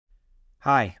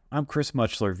Hi, I'm Chris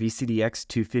Muchler, VCDX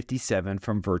 257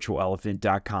 from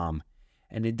virtualelephant.com.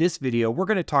 And in this video, we're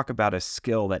going to talk about a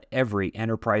skill that every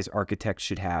enterprise architect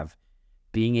should have,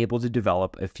 being able to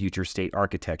develop a future state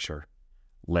architecture.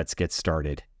 Let's get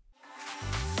started.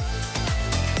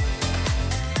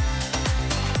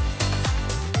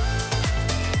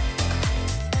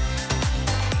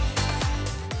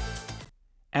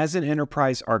 As an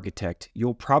enterprise architect,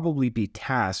 you'll probably be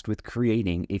tasked with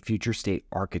creating a future state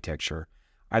architecture,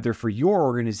 either for your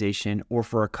organization or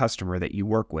for a customer that you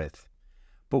work with.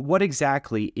 But what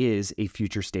exactly is a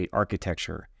future state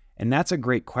architecture? And that's a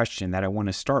great question that I want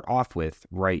to start off with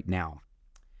right now.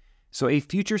 So a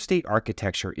future state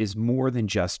architecture is more than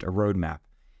just a roadmap.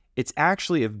 It's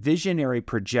actually a visionary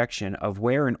projection of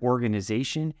where an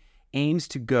organization aims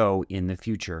to go in the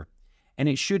future. And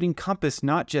it should encompass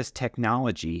not just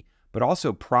technology, but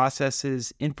also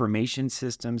processes, information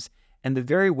systems, and the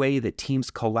very way that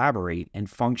teams collaborate and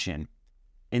function.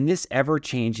 In this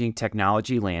ever-changing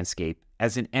technology landscape,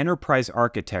 as an enterprise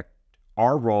architect,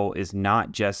 our role is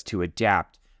not just to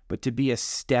adapt, but to be a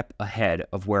step ahead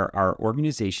of where our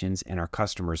organizations and our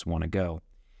customers want to go.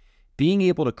 Being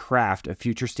able to craft a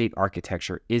future state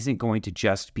architecture isn't going to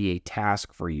just be a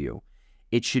task for you.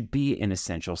 It should be an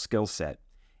essential skill set.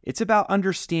 It's about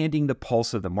understanding the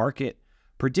pulse of the market,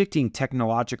 predicting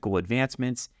technological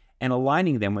advancements, and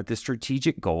aligning them with the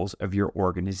strategic goals of your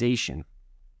organization.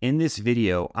 In this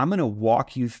video, I'm going to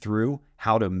walk you through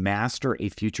how to master a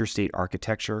future state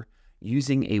architecture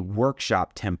using a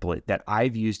workshop template that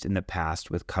I've used in the past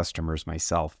with customers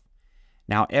myself.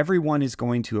 Now, everyone is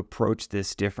going to approach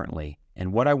this differently,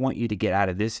 and what I want you to get out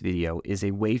of this video is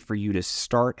a way for you to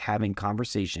start having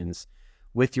conversations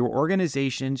with your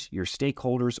organizations, your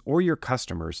stakeholders, or your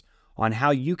customers on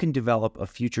how you can develop a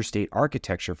future state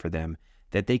architecture for them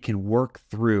that they can work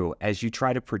through as you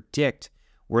try to predict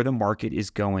where the market is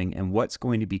going and what's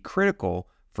going to be critical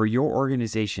for your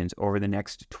organizations over the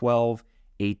next 12,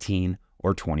 18,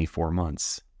 or 24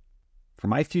 months. For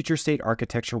my future state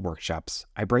architecture workshops,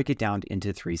 I break it down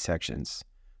into 3 sections.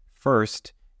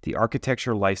 First, the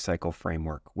architecture lifecycle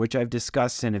framework, which I've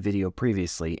discussed in a video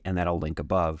previously and that I'll link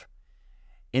above.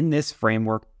 In this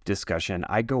framework discussion,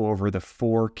 I go over the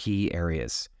 4 key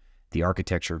areas: the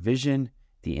architecture vision,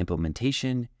 the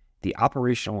implementation, the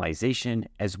operationalization,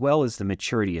 as well as the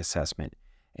maturity assessment,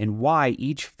 and why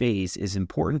each phase is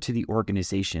important to the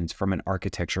organizations from an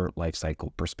architecture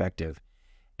lifecycle perspective,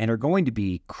 and are going to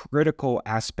be critical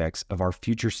aspects of our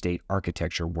future state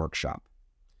architecture workshop.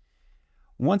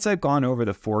 Once I've gone over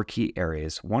the 4 key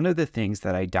areas, one of the things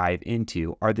that I dive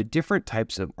into are the different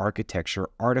types of architecture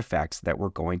artifacts that we're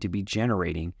going to be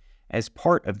generating as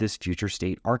part of this future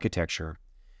state architecture.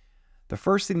 The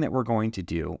first thing that we're going to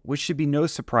do, which should be no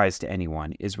surprise to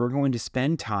anyone, is we're going to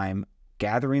spend time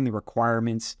gathering the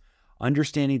requirements,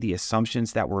 understanding the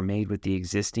assumptions that were made with the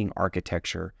existing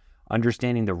architecture,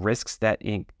 understanding the risks that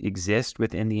exist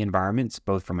within the environments,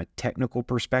 both from a technical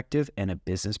perspective and a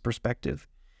business perspective.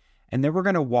 And then we're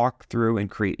going to walk through and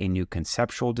create a new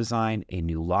conceptual design, a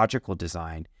new logical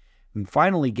design, and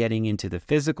finally getting into the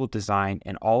physical design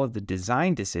and all of the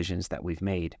design decisions that we've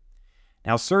made.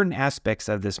 Now, certain aspects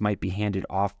of this might be handed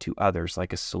off to others,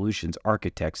 like a solutions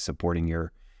architect supporting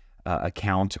your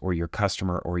account or your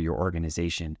customer or your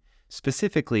organization,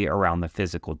 specifically around the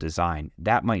physical design.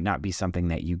 That might not be something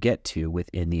that you get to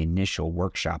within the initial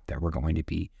workshop that we're going to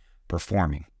be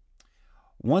performing.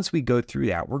 Once we go through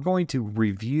that, we're going to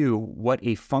review what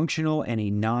a functional and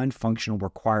a non-functional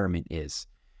requirement is.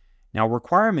 Now,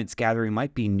 requirements gathering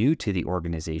might be new to the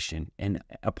organization, and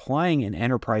applying an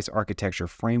enterprise architecture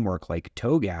framework like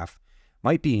TOGAF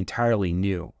might be entirely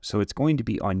new. So it's going to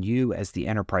be on you as the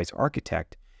enterprise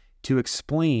architect to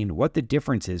explain what the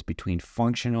difference is between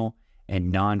functional and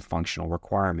non-functional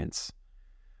requirements.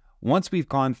 Once we've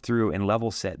gone through and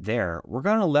level set there, we're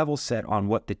going to level set on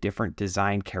what the different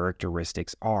design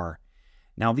characteristics are.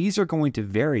 Now, these are going to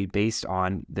vary based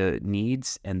on the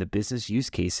needs and the business use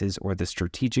cases or the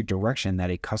strategic direction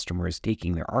that a customer is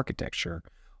taking their architecture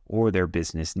or their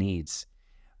business needs.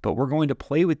 But we're going to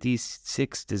play with these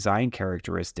 6 design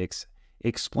characteristics,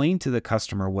 explain to the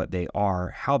customer what they are,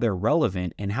 how they're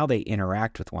relevant, and how they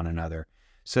interact with one another,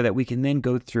 so that we can then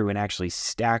go through and actually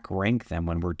stack rank them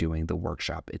when we're doing the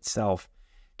workshop itself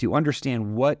to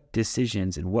understand what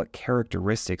decisions and what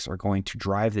characteristics are going to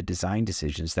drive the design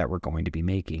decisions that we're going to be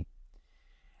making.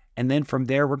 And then from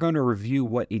there, we're going to review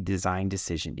what a design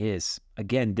decision is.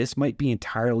 Again, this might be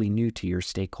entirely new to your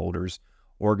stakeholders,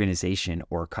 organization,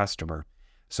 or customer.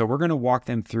 So we're going to walk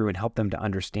them through and help them to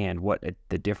understand what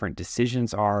the different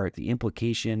decisions are, the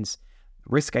implications,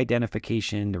 risk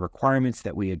identification, the requirements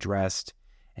that we addressed,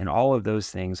 and all of those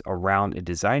things around a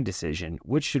design decision,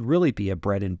 which should really be a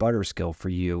bread and butter skill for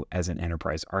you as an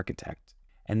enterprise architect.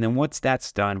 And then once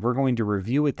that's done, we're going to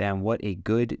review with them what a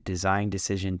good design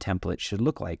decision template should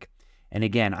look like. And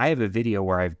again, I have a video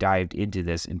where I've dived into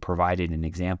this and provided an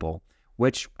example,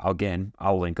 which again,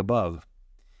 I'll link above.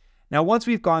 Now, once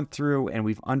we've gone through and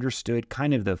we've understood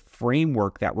kind of the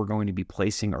framework that we're going to be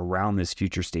placing around this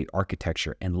future state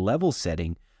architecture and level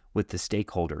setting with the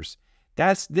stakeholders,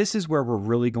 this is where we're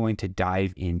really going to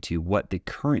dive into what the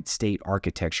current state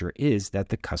architecture is that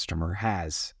the customer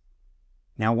has.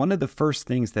 Now, one of the first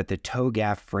things that the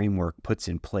TOGAF framework puts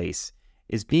in place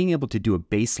is being able to do a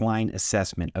baseline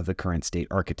assessment of the current state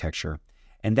architecture.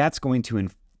 And that's going to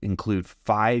include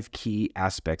 5 key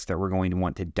aspects that we're going to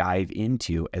want to dive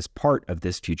into as part of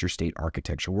this future state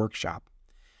architecture workshop.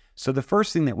 So the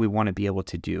first thing that we want to be able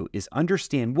to do is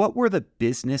understand what were the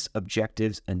business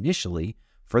objectives initially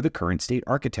for the current state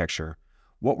architecture.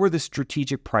 What were the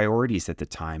strategic priorities at the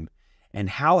time? And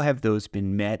how have those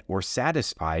been met or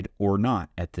satisfied or not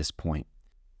at this point?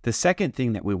 The second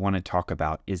thing that we want to talk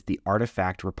about is the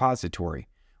artifact repository.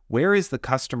 Where is the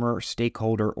customer,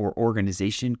 stakeholder, or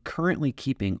organization currently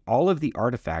keeping all of the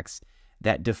artifacts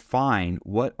that define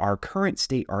what our current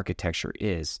state architecture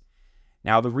is?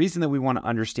 Now, the reason that we want to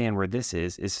understand where this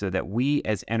is so that we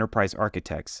as enterprise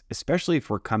architects, especially if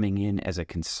we're coming in as a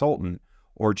consultant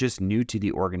or just new to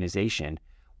the organization,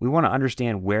 we want to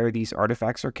understand where these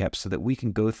artifacts are kept so that we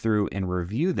can go through and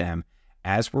review them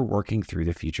as we're working through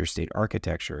the future state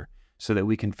architecture so that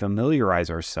we can familiarize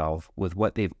ourselves with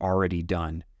what they've already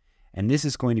done. And this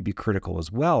is going to be critical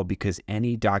as well because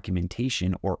any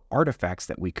documentation or artifacts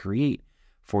that we create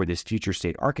for this future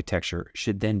state architecture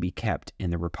should then be kept in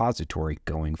the repository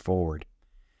going forward.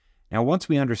 Now, once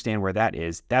we understand where that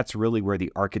is, that's really where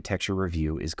the architecture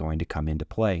review is going to come into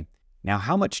play. Now,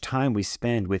 how much time we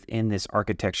spend within this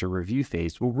architecture review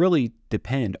phase will really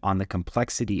depend on the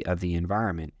complexity of the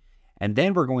environment. And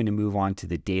then we're going to move on to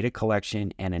the data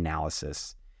collection and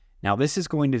analysis. Now, this is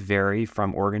going to vary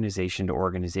from organization to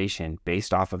organization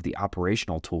based off of the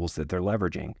operational tools that they're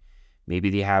leveraging. Maybe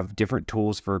they have different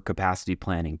tools for capacity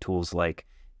planning, tools like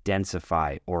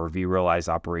Densify or vRealize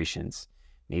Operations.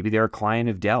 Maybe they're a client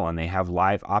of Dell and they have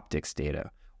live optics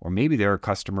data. Or maybe they're a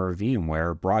customer of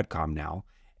VMware, Broadcom now,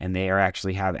 and they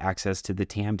actually have access to the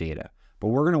TAM data. But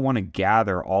we're going to want to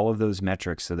gather all of those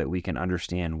metrics so that we can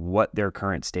understand what their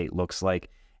current state looks like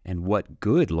and what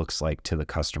good looks like to the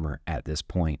customer at this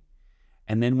point.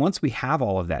 And then once we have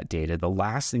all of that data, the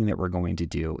last thing that we're going to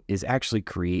do is actually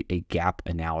create a gap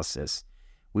analysis.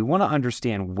 We want to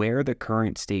understand where the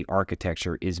current state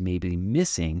architecture is maybe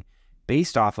missing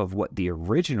based off of what the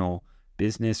original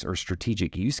business or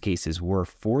strategic use cases were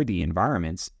for the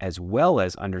environments, as well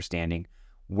as understanding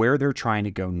where they're trying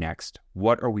to go next.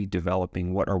 What are we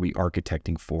developing? What are we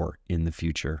architecting for in the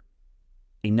future?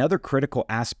 Another critical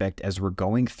aspect as we're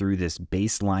going through this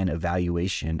baseline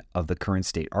evaluation of the current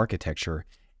state architecture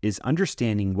is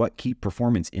understanding what key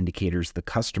performance indicators the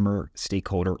customer,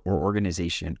 stakeholder, or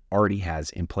organization already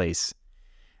has in place.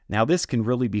 Now, this can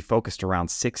really be focused around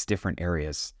 6 different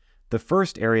areas. The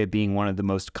first area being one of the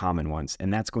most common ones,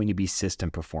 and that's going to be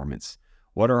system performance.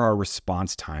 What are our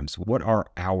response times? What are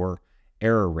our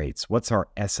error rates? What's our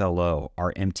SLO,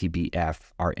 our MTBF,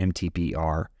 our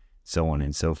MTBR, so on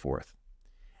and so forth.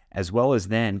 As well as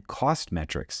then cost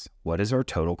metrics. What is our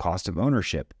total cost of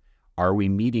ownership? Are we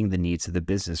meeting the needs of the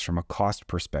business from a cost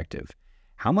perspective?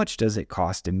 How much does it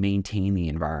cost to maintain the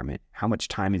environment? How much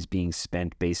time is being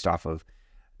spent based off of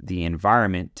the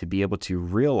environment to be able to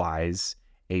realize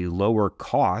a lower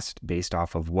cost based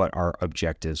off of what our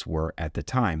objectives were at the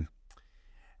time?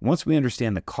 Once we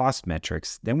understand the cost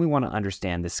metrics, then we want to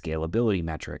understand the scalability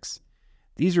metrics.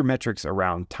 These are metrics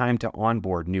around time to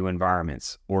onboard new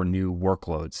environments or new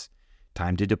workloads,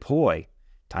 time to deploy,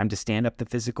 time to stand up the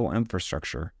physical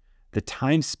infrastructure, the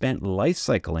time spent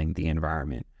lifecycling the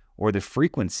environment, or the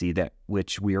frequency that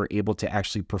which we are able to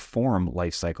actually perform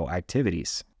lifecycle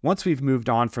activities. Once we've moved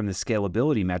on from the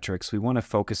scalability metrics, we want to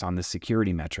focus on the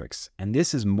security metrics. And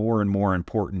this is more and more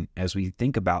important as we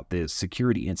think about the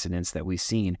security incidents that we've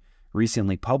seen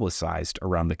recently publicized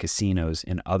around the casinos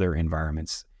and other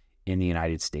environments in the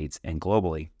United States and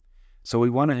globally. So we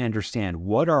want to understand,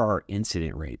 what are our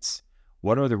incident rates?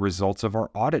 What are the results of our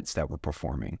audits that we're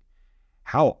performing?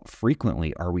 How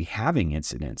frequently are we having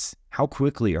incidents? How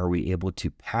quickly are we able to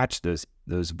patch those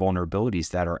vulnerabilities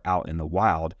that are out in the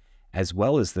wild, as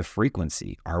well as the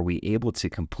frequency? Are we able to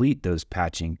complete those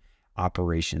patching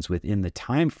operations within the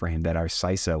time frame that our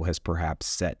CISO has perhaps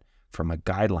set from a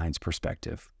guidelines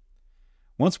perspective?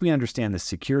 Once we understand the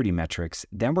security metrics,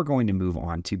 then we're going to move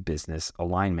on to business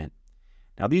alignment.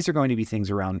 Now, these are going to be things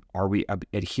around, are we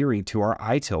adhering to our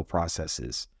ITIL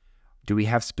processes? Do we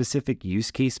have specific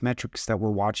use case metrics that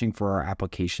we're watching for our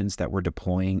applications that we're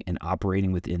deploying and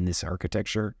operating within this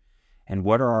architecture? And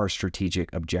what are our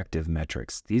strategic objective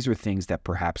metrics? These are things that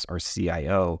perhaps our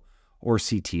CIO or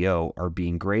CTO are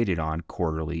being graded on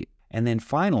quarterly. And then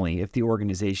finally, if the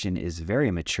organization is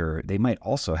very mature, they might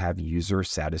also have user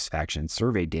satisfaction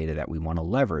survey data that we want to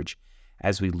leverage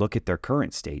as we look at their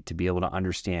current state to be able to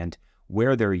understand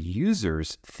where their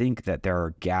users think that there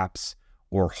are gaps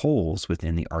or holes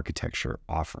within the architecture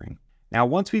offering. Now,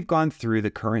 once we've gone through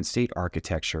the current state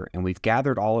architecture and we've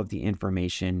gathered all of the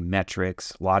information,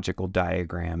 metrics, logical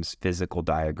diagrams, physical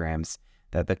diagrams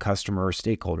that the customer or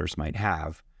stakeholders might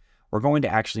have, we're going to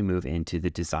actually move into the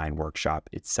design workshop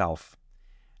itself.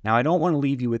 Now, I don't want to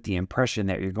leave you with the impression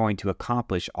that you're going to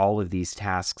accomplish all of these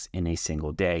tasks in a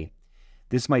single day.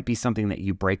 This might be something that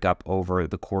you break up over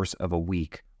the course of a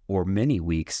week or many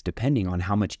weeks, depending on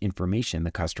how much information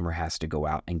the customer has to go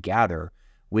out and gather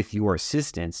with your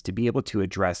assistance to be able to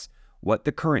address what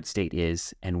the current state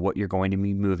is and what you're going to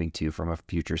be moving to from a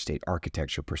future state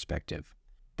architecture perspective.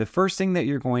 The first thing that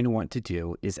you're going to want to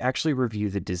do is actually review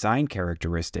the design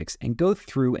characteristics and go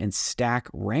through and stack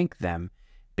rank them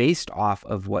based off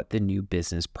of what the new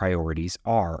business priorities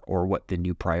are or what the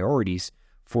new priorities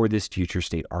for this future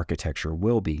state architecture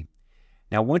will be.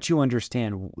 Now, once you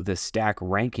understand the stack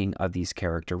ranking of these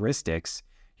characteristics,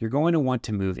 you're going to want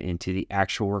to move into the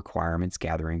actual requirements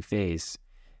gathering phase.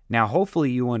 Now,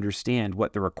 hopefully you understand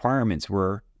what the requirements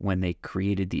were when they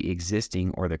created the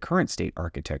existing or the current state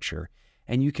architecture,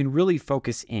 and you can really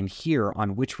focus in here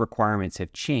on which requirements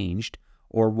have changed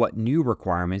or what new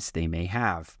requirements they may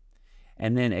have.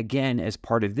 And then again, as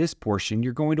part of this portion,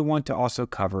 you're going to want to also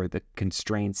cover the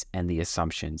constraints and the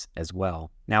assumptions as well.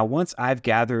 Now, once I've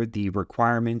gathered the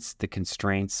requirements, the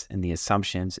constraints, and the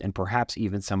assumptions, and perhaps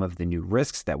even some of the new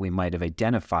risks that we might have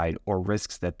identified or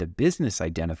risks that the business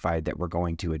identified that we're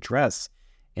going to address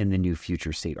in the new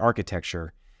future state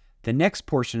architecture, the next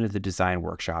portion of the design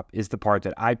workshop is the part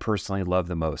that I personally love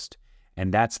the most,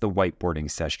 and that's the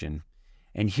whiteboarding session.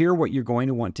 And here what you're going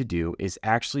to want to do is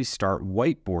actually start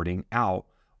whiteboarding out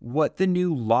what the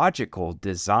new logical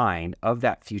design of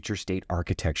that future state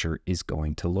architecture is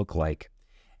going to look like.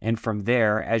 And from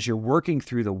there, as you're working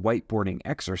through the whiteboarding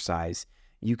exercise,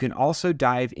 you can also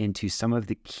dive into some of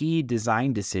the key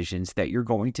design decisions that you're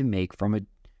going to make from a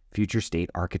future state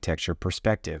architecture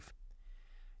perspective.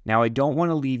 Now, I don't want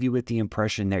to leave you with the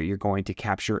impression that you're going to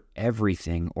capture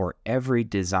everything or every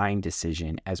design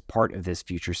decision as part of this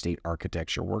future state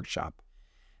architecture workshop.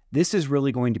 This is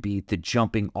really going to be the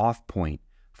jumping off point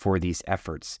for these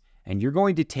efforts. And you're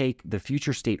going to take the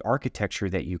future state architecture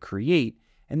that you create,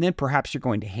 and then perhaps you're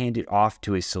going to hand it off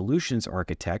to a solutions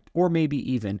architect or maybe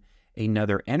even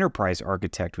another enterprise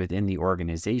architect within the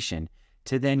organization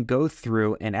to then go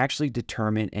through and actually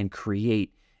determine and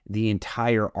create the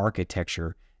entire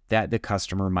architecture that the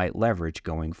customer might leverage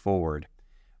going forward.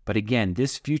 But again,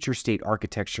 this future state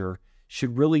architecture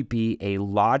should really be a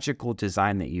logical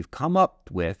design that you've come up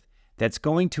with that's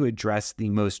going to address the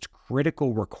most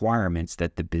critical requirements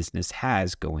that the business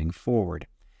has going forward.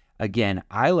 Again,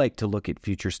 I like to look at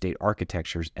future state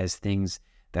architectures as things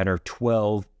that are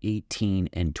 12, 18,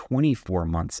 and 24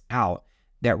 months out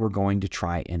that we're going to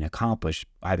try and accomplish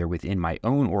either within my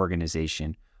own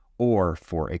organization or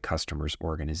for a customer's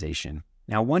organization.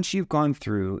 Now, once you've gone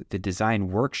through the design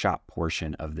workshop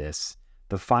portion of this,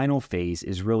 the final phase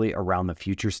is really around the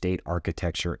future state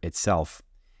architecture itself.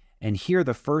 And here,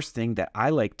 the first thing that I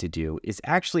like to do is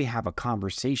actually have a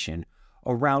conversation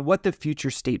around what the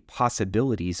future state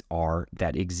possibilities are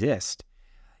that exist.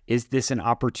 Is this an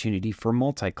opportunity for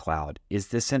multi-cloud? Is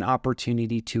this an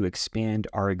opportunity to expand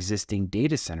our existing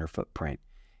data center footprint?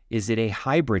 Is it a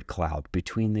hybrid cloud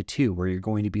between the two where you're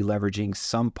going to be leveraging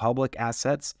some public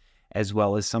assets as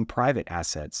well as some private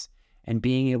assets, and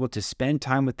being able to spend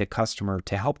time with the customer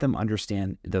to help them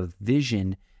understand the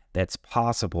vision that's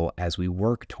possible as we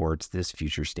work towards this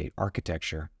future state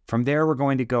architecture. From there, we're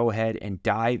going to go ahead and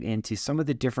dive into some of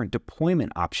the different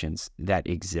deployment options that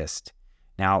exist.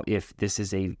 Now, if this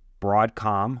is a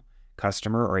Broadcom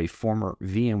customer or a former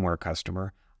VMware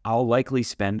customer, I'll likely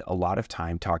spend a lot of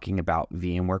time talking about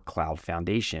VMware Cloud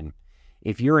Foundation.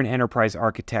 If you're an enterprise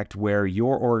architect where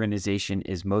your organization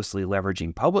is mostly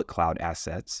leveraging public cloud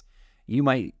assets, you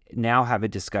might now have a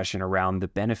discussion around the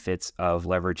benefits of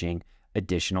leveraging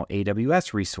additional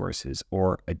AWS resources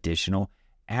or additional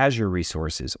Azure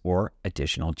resources or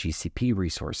additional GCP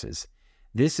resources.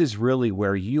 This is really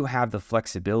where you have the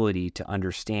flexibility to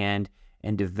understand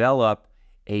and develop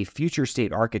a future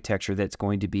state architecture that's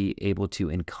going to be able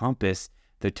to encompass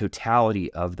the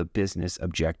totality of the business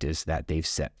objectives that they've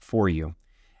set for you.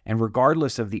 And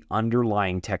regardless of the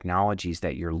underlying technologies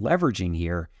that you're leveraging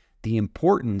here, the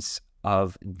importance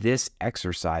of this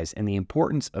exercise and the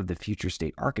importance of the future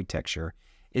state architecture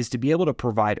is to be able to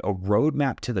provide a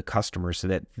roadmap to the customer so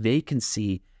that they can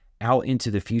see out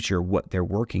into the future what they're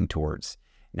working towards.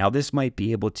 Now, this might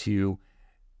be able to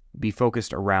be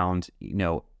focused around,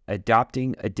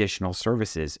 adopting additional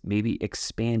services, maybe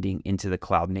expanding into the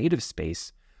cloud native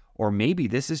space, or maybe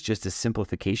this is just a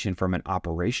simplification from an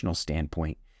operational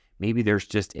standpoint. Maybe there's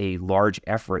just a large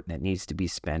effort that needs to be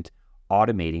spent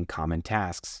automating common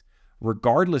tasks.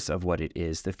 Regardless of what it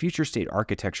is, the future state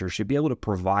architecture should be able to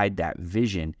provide that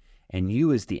vision, and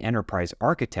you as the enterprise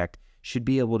architect should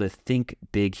be able to think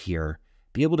big here,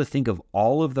 be able to think of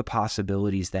all of the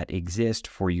possibilities that exist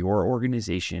for your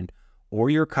organization or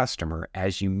your customer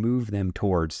as you move them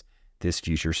towards this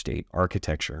future state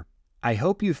architecture. I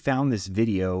hope you found this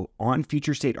video on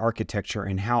future state architecture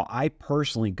and how I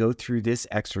personally go through this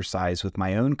exercise with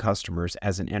my own customers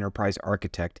as an enterprise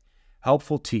architect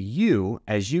helpful to you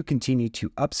as you continue to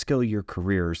upskill your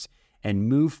careers and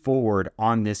move forward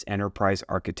on this enterprise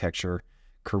architecture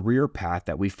career path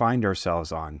that we find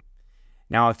ourselves on.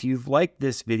 Now, if you've liked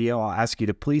this video, I'll ask you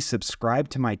to please subscribe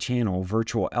to my channel,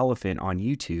 Virtual Elephant, on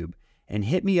YouTube, and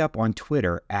hit me up on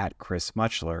Twitter at Chris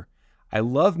Mutchler. I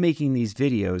love making these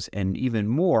videos, and even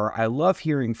more, I love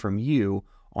hearing from you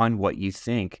on what you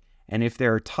think. And if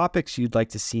there are topics you'd like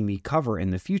to see me cover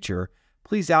in the future,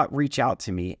 please reach out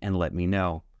to me and let me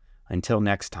know. Until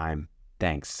next time,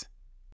 thanks.